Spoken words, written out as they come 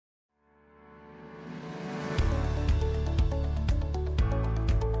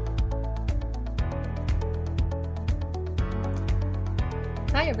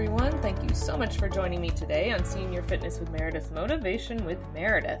everyone. Thank you so much for joining me today on Senior Fitness with Meredith, Motivation with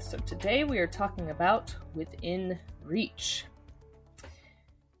Meredith. So today we are talking about within reach.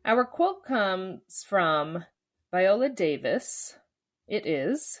 Our quote comes from Viola Davis. It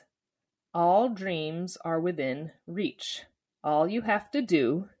is, "All dreams are within reach. All you have to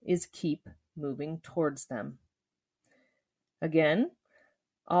do is keep moving towards them." Again,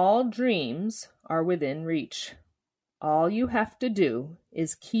 all dreams are within reach. All you have to do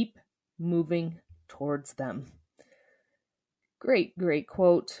is keep moving towards them. Great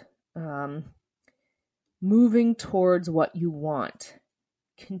quote. Moving towards what you want.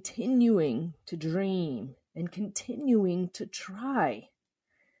 Continuing to dream and continuing to try.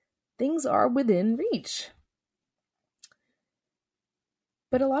 Things are within reach.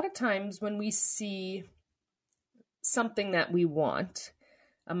 But a lot of times when we see something that we want,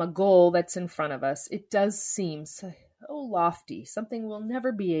 a goal that's in front of us, it does seem so lofty, something we'll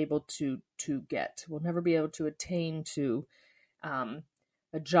never be able to get. We'll never be able to attain to. A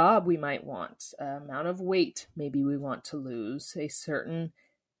job we might want, amount of weight maybe we want to lose, a certain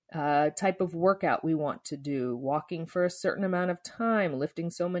type of workout we want to do, walking for a certain amount of time,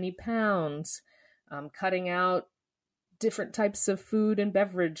 lifting so many pounds, cutting out different types of food and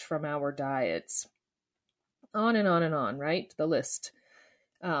beverage from our diets. On and on and on, right? The list.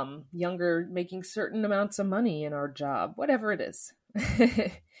 Younger, making certain amounts of money in our job, whatever it is.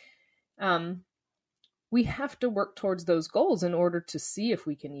 We have to work towards those goals in order to see if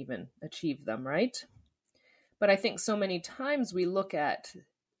we can even achieve them, right? But I think so many times we look at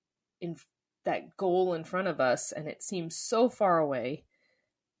that goal in front of us and it seems so far away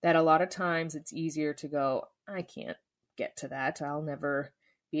that a lot of times it's easier to go, I can't get to that. I'll never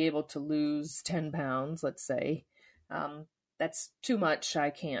be able to lose 10 pounds, let's say. That's too much.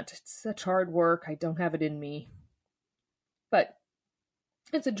 I can't. It's such hard work. I don't have it in me. But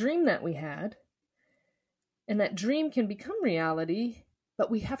it's a dream that we had. And that dream can become reality,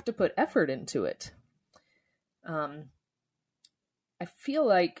 but we have to put effort into it. I feel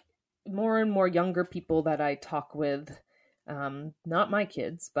like more and more younger people that I talk with, not my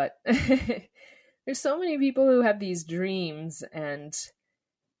kids, but there's so many people who have these dreams and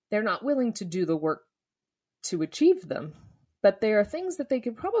they're not willing to do the work to achieve them. But there are things that they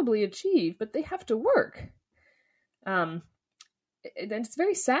could probably achieve, but they have to work. And it's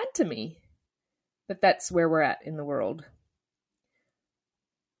very sad to me that that's where we're at in the world.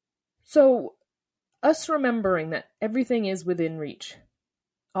 So us remembering that everything is within reach.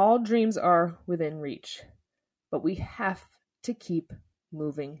 All dreams are within reach, but we have to keep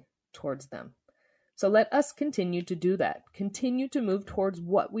moving towards them. So let us continue to do that. Continue to move towards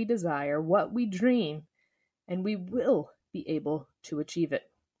what we desire, what we dream, and we will be able to achieve it.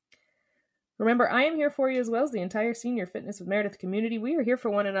 Remember, I am here for you as well as the entire Senior Fitness with Meredith community. We are here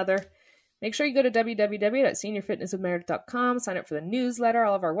for one another. Make sure you go to www.seniorfitnesswithmeredith.com, sign up for the newsletter,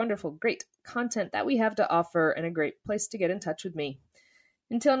 all of our wonderful, great content that we have to offer, and a great place to get in touch with me.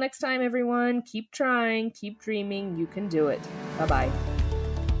 Until next time, everyone, keep trying, keep dreaming. You can do it. Bye-bye.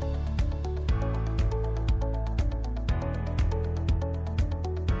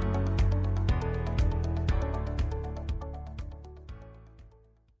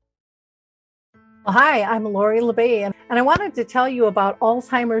 Well, hi, I'm Lori LeBay, and I wanted to tell you about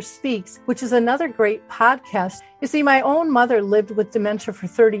Alzheimer's Speaks, which is another great podcast. You see, my own mother lived with dementia for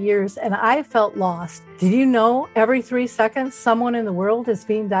 30 years, and I felt lost. Did you know every 3 seconds someone in the world is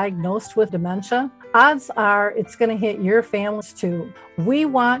being diagnosed with dementia? Odds are it's going to hit your families too. We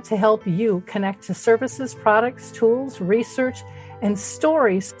want to help you connect to services, products, tools, research, and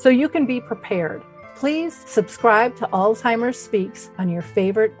stories so you can be prepared. Please subscribe to Alzheimer's Speaks on your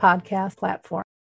favorite podcast platform.